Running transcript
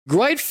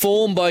Great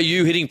form by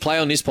you hitting play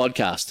on this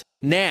podcast.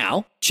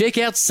 Now, check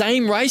out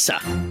Same Racer,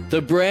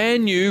 the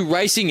brand new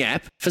racing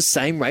app for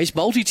same race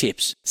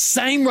multi-tips.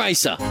 Same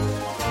Racer.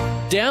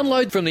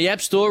 Download from the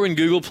App Store and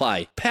Google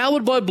Play.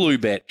 Powered by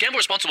Bluebet. Gamble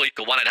responsibly.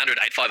 Call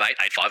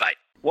 1-800-858-858.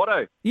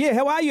 Watto. Yeah,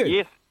 how are you?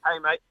 Yes. Hey,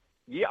 mate.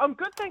 Yeah, I'm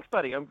good, thanks,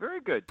 buddy. I'm very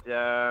good.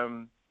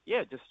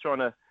 Just trying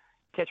to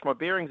catch my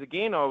bearings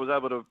again. I was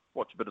able to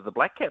watch a bit of the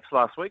Black Caps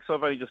last week, so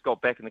I've only just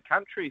got back in the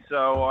country,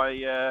 so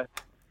I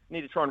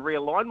need to try and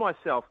realign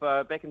myself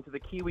back into the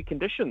Kiwi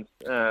conditions.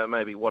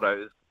 Maybe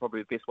Watto is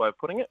probably the best way of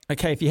putting it.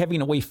 Okay, if you're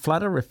having a wee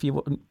flutter, if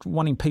you're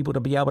wanting people to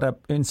be able to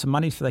earn some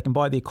money so they can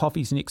buy their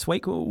coffees next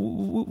week,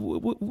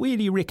 where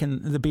do you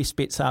reckon the best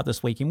bets are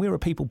this weekend? Where are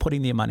people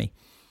putting their money?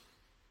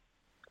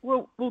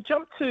 Well, we'll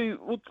talk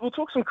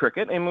some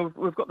cricket, and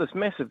we've got this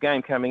massive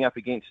game coming up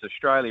against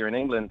Australia and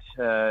England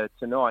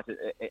tonight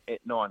at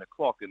 9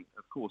 o'clock, and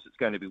of course it's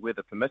going to be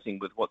weather permitting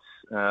with what's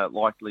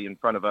likely in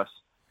front of us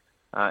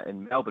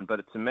in Melbourne, but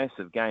it's a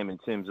massive game in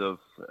terms of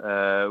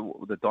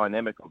the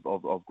dynamic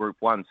of Group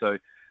 1. So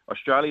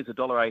Australia's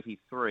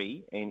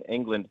 $1.83 and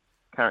England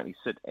currently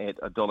sit at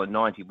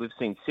 $1.90. We've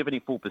seen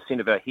 74%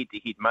 of our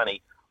head-to-head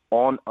money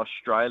on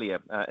Australia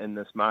in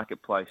this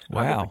marketplace.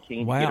 Wow. We're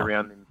keen to get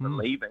around them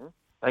believing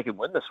they can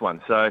win this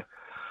one. So,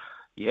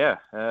 yeah.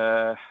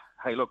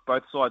 Hey, look,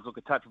 both sides look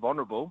a touch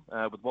vulnerable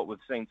with what we've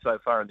seen so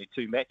far in their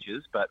two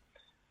matches, but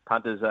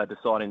punters are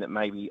deciding that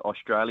maybe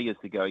Australia is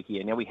the go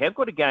here. Now, we have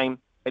got a game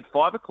at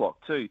 5 o'clock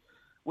too,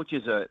 which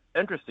is an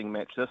interesting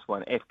match, this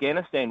one.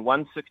 Afghanistan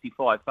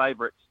 165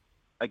 favourites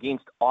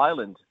against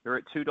Ireland, who are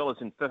at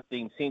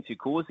 $2.15, who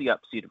caused the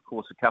upset, of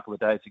course, a couple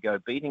of days ago,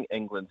 beating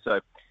England.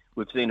 So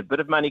we've seen a bit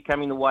of money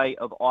coming the way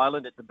of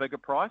Ireland at the bigger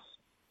price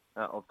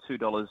of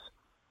 $2.15.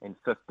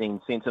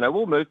 And I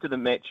will move to the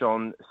match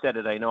on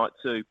Saturday night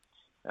too,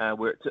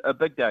 where it's a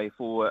big day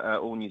for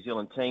all New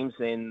Zealand teams,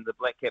 and the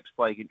Black Caps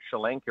play against Sri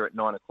Lanka at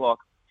 9 o'clock.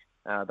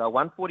 They're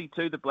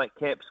 142, the Black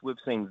Caps. We've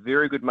seen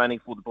very good money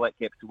for the Black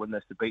Caps to win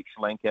this, to beat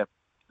Sri Lanka,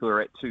 who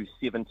are at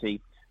 270.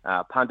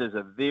 Punters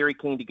are very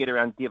keen to get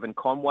around Devon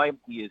Conway.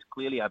 He is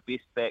clearly our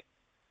best back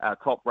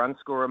top run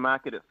scorer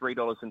market at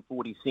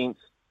 $3.40.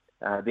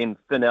 Then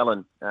Finn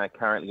Allen,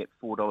 currently at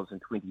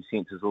 $4.20,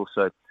 is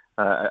also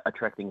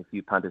attracting a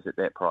few punters at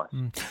that price.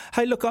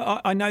 Hey, look,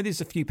 I know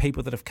there's a few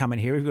people that have come in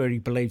here. Everybody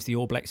believes the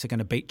All Blacks are going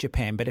to beat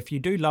Japan, but if you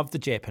do love the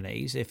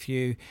Japanese, if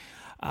you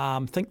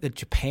think that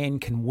Japan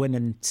can win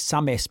in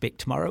some aspect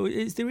tomorrow,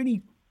 is there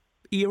any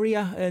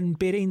area in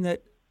betting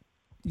that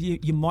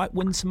you might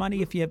win some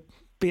money if you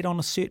bet on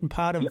a certain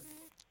part of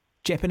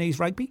Japanese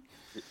rugby?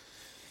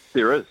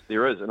 There is,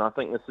 and I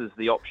think this is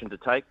the option to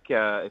take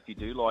if you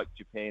do like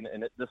Japan,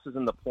 and this is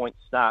in the point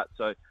start.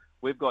 So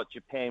we've got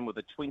Japan with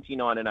a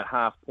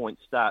 29.5 point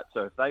start.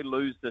 So if they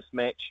lose this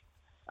match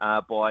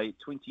by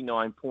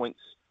 29 points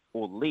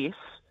or less,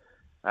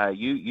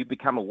 you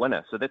become a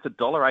winner. So that's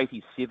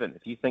 $1.87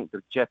 if you think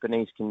the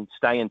Japanese can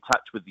stay in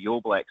touch with the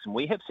All Blacks. And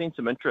we have seen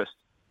some interest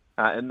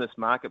in this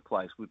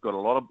marketplace. We've got a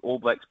lot of All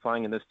Blacks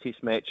playing in this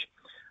test match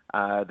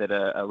that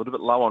are a little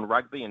bit low on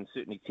rugby, and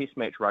certainly test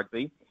match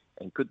rugby.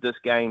 And could this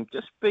game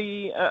just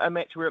be a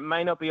match where it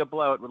may not be a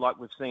blowout like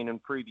we've seen in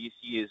previous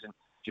years, and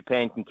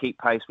Japan can keep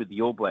pace with the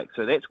All Blacks?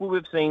 So that's where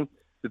we've seen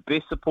the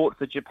best support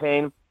for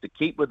Japan to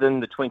keep within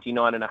the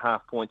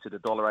 29.5 points at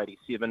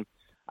 $1.87.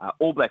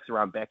 All Blacks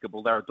are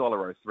unbackable. They're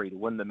 $1.03 to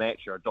win the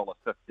match, or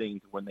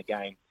 $1.15 to win the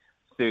game,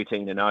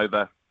 13 and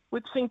over.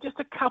 We've seen just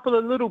a couple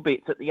of little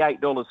bets at the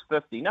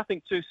 $8.50.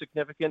 Nothing too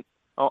significant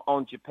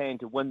on Japan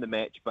to win the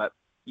match, but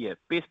yeah,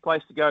 best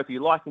place to go if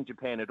you're liking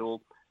Japan at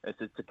all is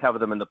to cover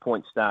them in the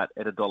point start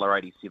at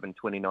 $1.87,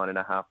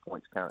 29.5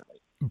 points currently.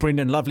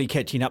 Brendan, lovely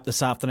catching up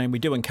this afternoon. We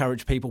do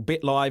encourage people,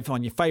 bet live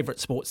on your favourite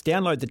sports.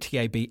 Download the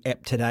TAB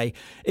app today.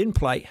 In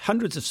play,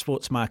 hundreds of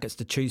sports markets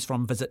to choose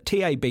from. Visit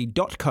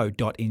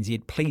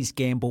tab.co.nz. Please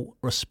gamble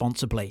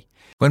responsibly.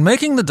 When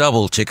making the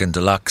double chicken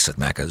deluxe at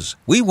Macca's,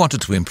 we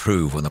wanted to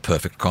improve on the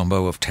perfect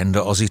combo of tender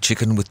Aussie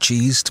chicken with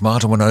cheese,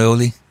 tomato and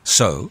aioli.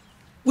 So,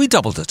 we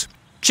doubled it.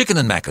 Chicken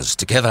and Macca's,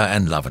 together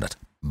and loving it.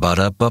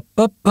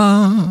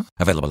 Ba-da-ba-ba-ba.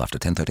 Available after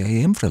 10:30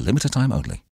 a.m. for a limited time only.